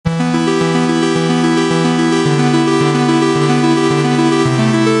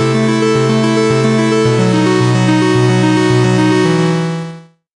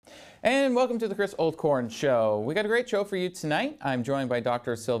Chris Oldcorn Show. We got a great show for you tonight. I'm joined by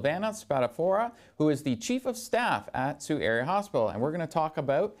Dr. Silvana Spadafora, who is the Chief of Staff at Sault Area Hospital, and we're going to talk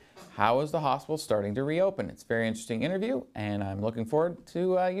about how is the hospital starting to reopen. It's a very interesting interview, and I'm looking forward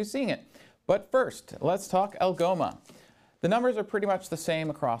to you seeing it. But first, let's talk Algoma. The numbers are pretty much the same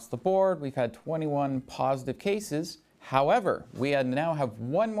across the board. We've had 21 positive cases. However, we now have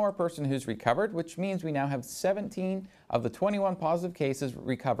one more person who's recovered, which means we now have 17 of the 21 positive cases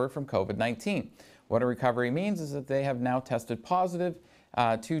recover from COVID-19. What a recovery means is that they have now tested positive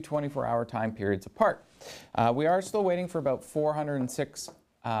 2 24-hour time periods apart. We are still waiting for about 406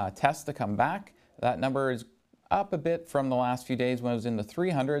 tests to come back. That number is up a bit from the last few days when it was in the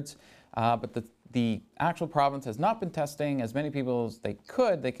 300s, but the actual province has not been testing as many people as they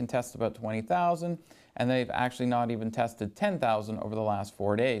could. They can test about 20,000, and they've actually not even tested 10,000 over the last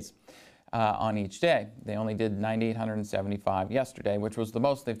 4 days on each day. They only did 9,875 yesterday, which was the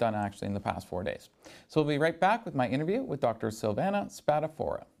most they've done actually in the past 4 days. So we'll be right back with my interview with Dr. Silvana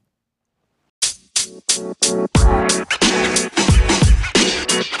Spadafora.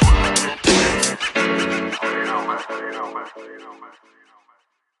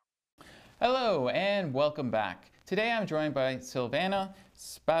 Hello and welcome back. Today I'm joined by Silvana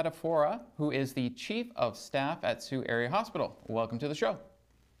Spadafora, who is the Chief of Staff at Sault Area Hospital. Welcome to the show.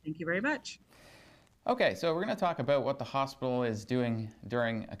 Thank you very much. Okay, so we're going to talk about what the hospital is doing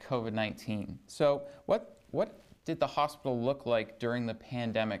during COVID-19. So what did the hospital look like during the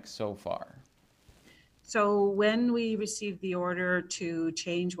pandemic so far? So when we received the order to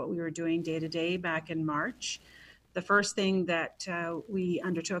change what we were doing day to day back in March, the first thing that we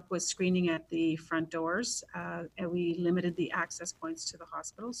undertook was screening at the front doors, and we limited the access points to the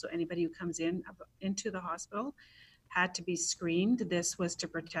hospital. So anybody who comes into the hospital had to be screened. This was to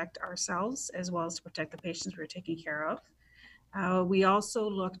protect ourselves as well as to protect the patients we were taking care of. We also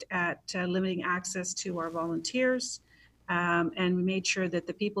looked at limiting access to our volunteers, and we made sure that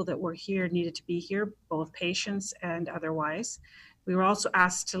the people that were here needed to be here, both patients and otherwise. We were also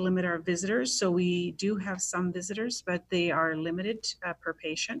asked to limit our visitors. So we do have some visitors, but they are limited per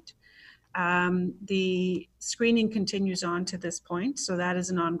patient. The screening continues on to this point. So that is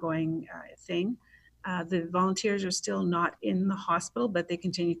an ongoing thing. The volunteers are still not in the hospital, but they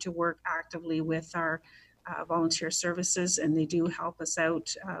continue to work actively with our volunteer services, and they do help us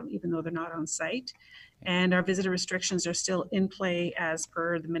out even though they're not on site. And our visitor restrictions are still in play as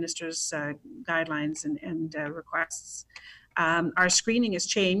per the minister's guidelines and requests. Our screening has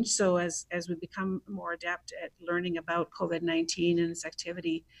changed, so as we become more adept at learning about COVID-19 and its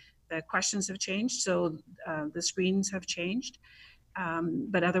activity, the questions have changed, so the screens have changed,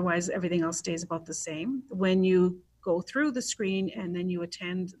 but otherwise everything else stays about the same. When you go through the screen and then you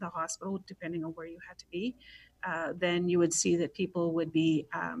attend the hospital, depending on where you had to be, then you would see that people would be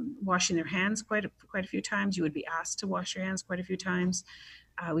washing their hands quite a few times. You would be asked to wash your hands quite a few times.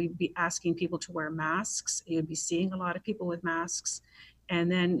 We'd be asking people to wear masks. You'd be seeing a lot of people with masks.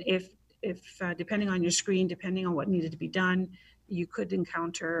 And then if depending on your screen, depending on what needed to be done, you could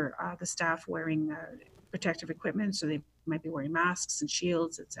encounter the staff wearing protective equipment. So they might be wearing masks and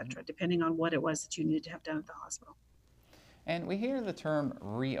shields, etc., depending on what it was that you needed to have done at the hospital. And we hear the term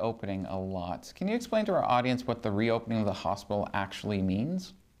reopening a lot. Can you explain to our audience what the reopening of the hospital actually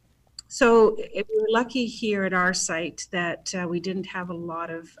means? So we were lucky here at our site that we didn't have a lot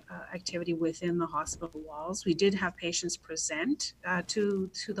of activity within the hospital walls. We did have patients present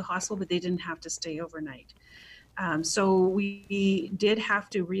to the hospital, but they didn't have to stay overnight. So we did have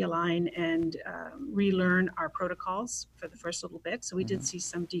to realign and relearn our protocols for the first little bit. So we did see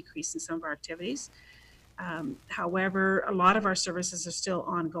some decrease in some of our activities. However, a lot of our services are still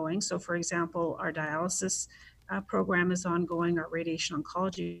ongoing. So for example, our dialysis program is ongoing, our radiation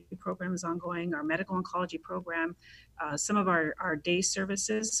oncology program is ongoing, our medical oncology program, some of our day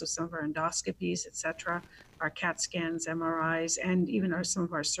services, so some of our endoscopies, etc., our CAT scans, MRIs, and even some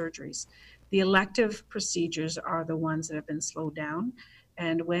of our surgeries. The elective procedures are the ones that have been slowed down.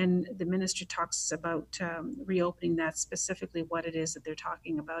 And when the minister talks about reopening, that's specifically what it is that they're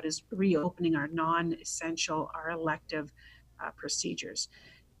talking about, is reopening our non-essential, our elective procedures.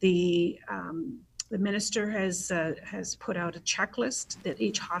 The minister has put out a checklist that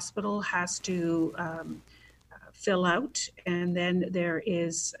each hospital has to fill out, and then there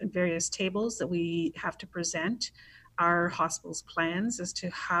is various tables that we have to present our hospital's plans as to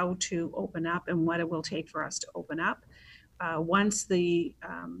how to open up and what it will take for us to open up. Once the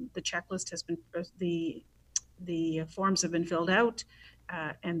checklist has been, the forms have been filled out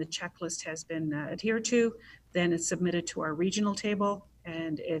and the checklist has been adhered to, then it's submitted to our regional table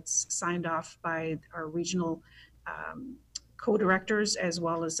and it's signed off by our regional co-directors as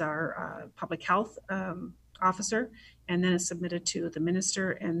well as our public health officer, and then it's submitted to the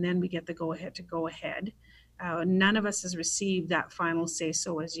minister, and then we get the go-ahead to go ahead. None of us has received that final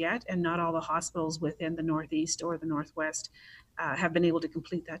say-so as yet, and not all the hospitals within the Northeast or the Northwest have been able to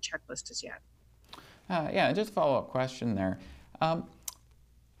complete that checklist as yet. Yeah, just a follow-up question there.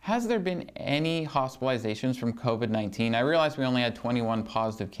 Has there been any hospitalizations from COVID-19? I realize we only had 21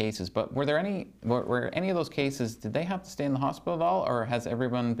 positive cases, but were any of those cases, did they have to stay in the hospital at all, or has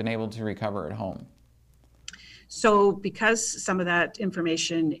everyone been able to recover at home? So because some of that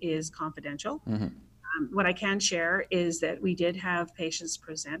information is confidential, what I can share is that we did have patients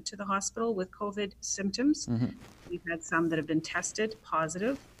present to the hospital with COVID symptoms. We've had some that have been tested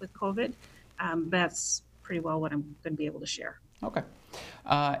positive with COVID. That's pretty well what I'm going to be able to share. Okay.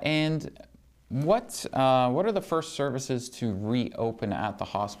 And what are the first services to reopen at the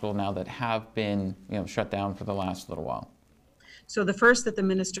hospital now that have been shut down for the last little while? So the first that the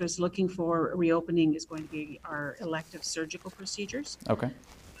minister is looking for reopening is going to be our elective surgical procedures. Okay.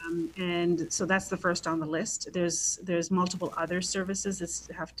 And so that's the first on the list. There's multiple other services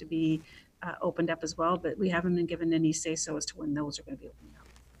that have to be opened up as well, but we haven't been given any say-so as to when those are going to be opening up.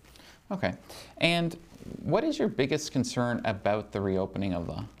 Okay. And what is your biggest concern about the reopening of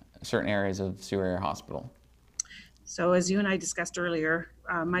the certain areas of Sault Area Hospital? So as you and I discussed earlier,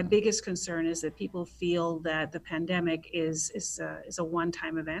 my biggest concern is that people feel that the pandemic is a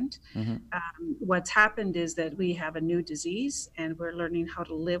one-time event. What's happened is that we have a new disease and we're learning how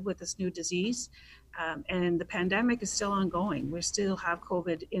to live with this new disease. And the pandemic is still ongoing. We still have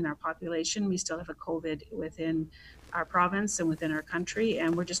COVID in our population. We still have a COVID within our province and within our country.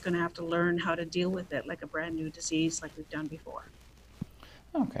 And we're just going to have to learn how to deal with it like a brand new disease like we've done before.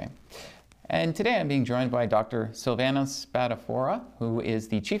 Okay. And today I'm being joined by Dr. Silvana Spadafora, who is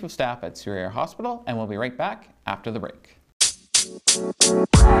the Chief of Staff at Sault Area Hospital, and we'll be right back after the break.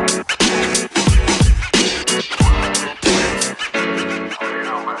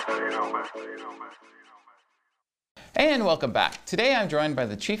 And welcome back. Today I'm joined by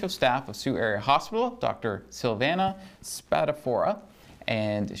the Chief of Staff of Sault Area Hospital, Dr. Silvana Spadafora,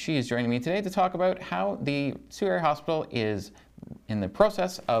 and she is joining me today to talk about how the Sault Area Hospital is in the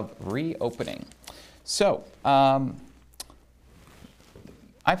process of reopening. So, I've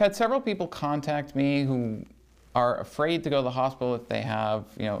had several people contact me who are afraid to go to the hospital if they have,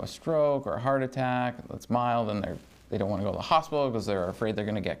 a stroke or a heart attack that's mild, and they don't want to go to the hospital because they're afraid they're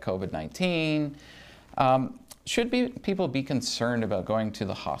going to get COVID-19. Should people be concerned about going to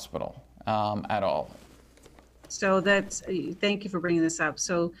the hospital at all? So thank you for bringing this up.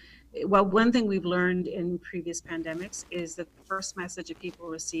 So, well, one thing we've learned in previous pandemics is that the first message that people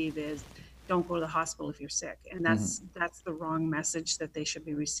receive is, don't go to the hospital if you're sick. And that's the wrong message that they should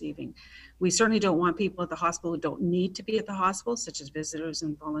be receiving. We certainly don't want people at the hospital who don't need to be at the hospital, such as visitors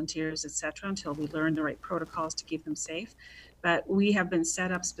and volunteers, et cetera, until we learn the right protocols to keep them safe. But we have been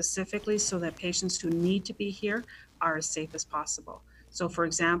set up specifically so that patients who need to be here are as safe as possible. So for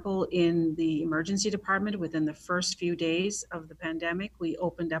example, in the emergency department, within the first few days of the pandemic, we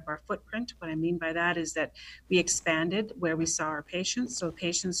opened up our footprint. What I mean by that is that we expanded where we saw our patients. So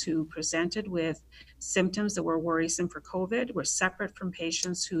patients who presented with symptoms that were worrisome for COVID were separate from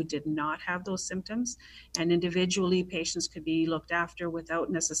patients who did not have those symptoms. And individually, patients could be looked after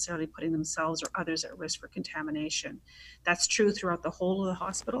without necessarily putting themselves or others at risk for contamination. That's true throughout the whole of the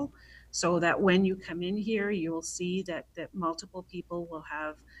hospital. So that when you come in here, you will see that multiple people will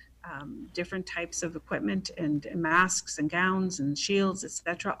have different types of equipment and masks and gowns and shields,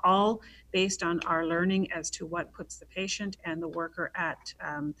 etc., all based on our learning as to what puts the patient and the worker at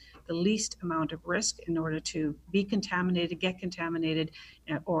the least amount of risk in order to be contaminated, get contaminated,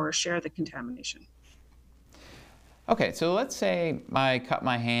 or share the contamination. Okay, so let's say I cut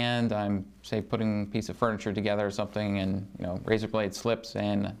my hand, I'm, say, putting a piece of furniture together or something, and razor blade slips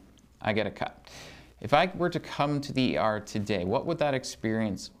and I get a cut. If I were to come to the ER today, what would that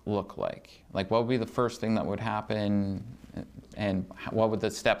experience look like? Like, what would be the first thing that would happen, and what would the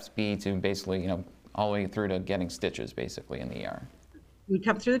steps be to basically, all the way through to getting stitches, basically, in the ER? You would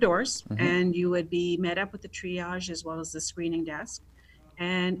come through the doors, and you would be met up with the triage as well as the screening desk.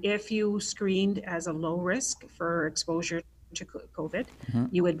 And if you screened as a low risk for exposure to COVID,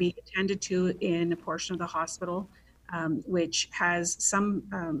 you would be attended to in a portion of the hospital which has some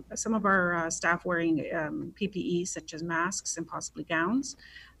of our staff wearing PPE, such as masks and possibly gowns.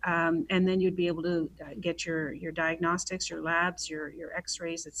 And then you'd be able to get your diagnostics, your labs, your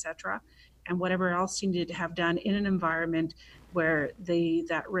x-rays, etc., and whatever else you need to have done in an environment where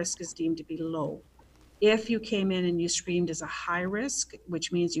that risk is deemed to be low. If you came in and you screened as a high risk,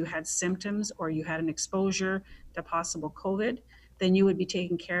 which means you had symptoms or you had an exposure to possible COVID, then you would be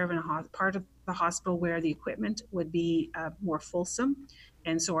taken care of in a part of the hospital where the equipment would be more fulsome.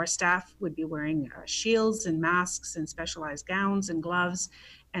 And so our staff would be wearing shields and masks and specialized gowns and gloves.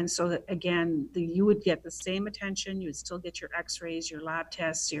 And so that, again, you would get the same attention. You would still get your x-rays, your lab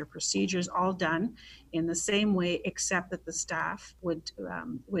tests, your procedures all done in the same way, except that the staff would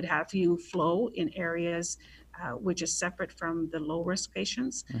have you flow in areas which is separate from the low risk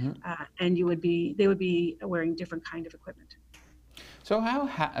patients. And they would be wearing different kind of equipment. So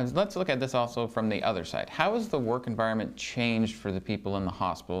let's look at this also from the other side. How has the work environment changed for the people in the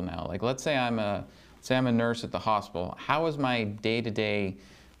hospital now? Like, let's say I'm a nurse at the hospital. How has my day-to-day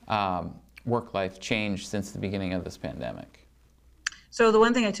work life changed since the beginning of this pandemic? So the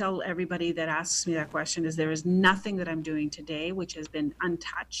one thing I tell everybody that asks me that question is there is nothing that I'm doing today which has been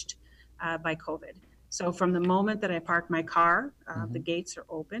untouched by COVID. So from the moment that I park my car, the gates are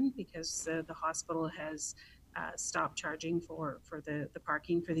open because the hospital has stopped charging for the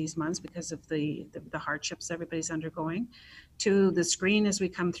parking for these months because of the hardships everybody's undergoing, to the screen as we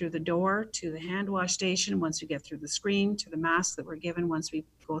come through the door, to the hand wash station once we get through the screen, to the mask that we're given once we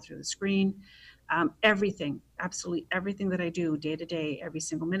go through the screen. Everything, absolutely everything that I do day to day, every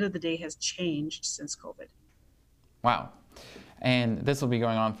single minute of the day has changed since COVID. Wow. And this will be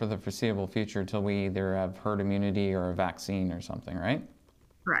going on for the foreseeable future until we either have herd immunity or a vaccine or something, right?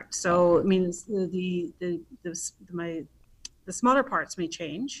 Correct. So, I mean, the smaller parts may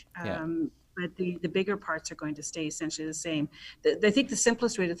change, but the bigger parts are going to stay essentially the same. I think the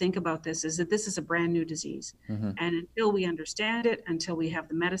simplest way to think about this is that this is a brand new disease. And until we understand it, until we have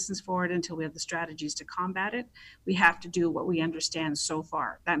the medicines for it, until we have the strategies to combat it, we have to do what we understand so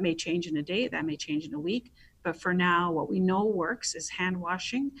far. That may change in a day, that may change in a week. But for now, what we know works is hand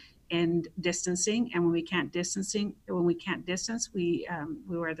washing and distancing. And when we can't distance, we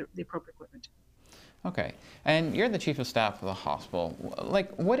wear the appropriate equipment. Okay. And you're the chief of staff of the hospital.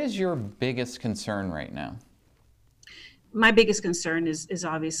 Like, what is your biggest concern right now? My biggest concern is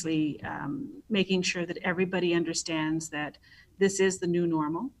obviously making sure that everybody understands that this is the new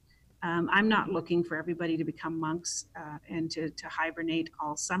normal. I'm not looking for everybody to become monks and to hibernate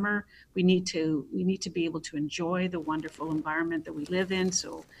all summer. We need to be able to enjoy the wonderful environment that we live in.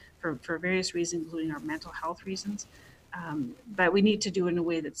 So for various reasons, including our mental health reasons, but we need to do it in a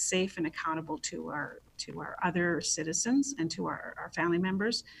way that's safe and accountable to our other citizens and to our family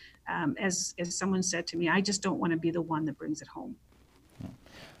members. As someone said to me, I just don't want to be the one that brings it home.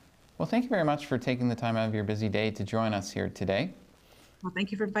 Well, thank you very much for taking the time out of your busy day to join us here today. Well,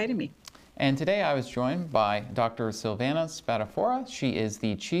 thank you for inviting me. And today I was joined by Dr. Silvana Spadafora. She is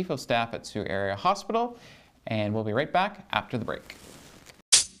the Chief of Staff at Sault Area Hospital, and we'll be right back after the break.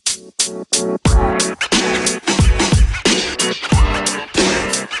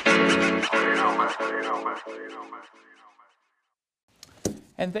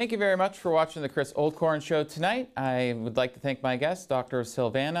 And thank you very much for watching the Chris Oldcorn Show tonight. I would like to thank my guest, Dr.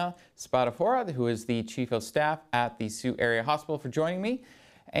 Silvana Spadafora, who is the Chief of Staff at the Sault Area Hospital, for joining me.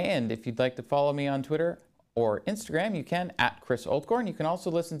 And if you'd like to follow me on Twitter or Instagram, you can at Chris Oldcorn. You can also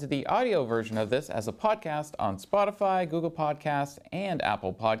listen to the audio version of this as a podcast on Spotify, Google Podcasts, and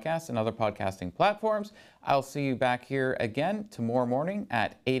Apple Podcasts and other podcasting platforms. I'll see you back here again tomorrow morning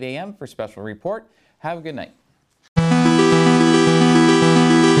at 8 a.m. for Special Report. Have a good night.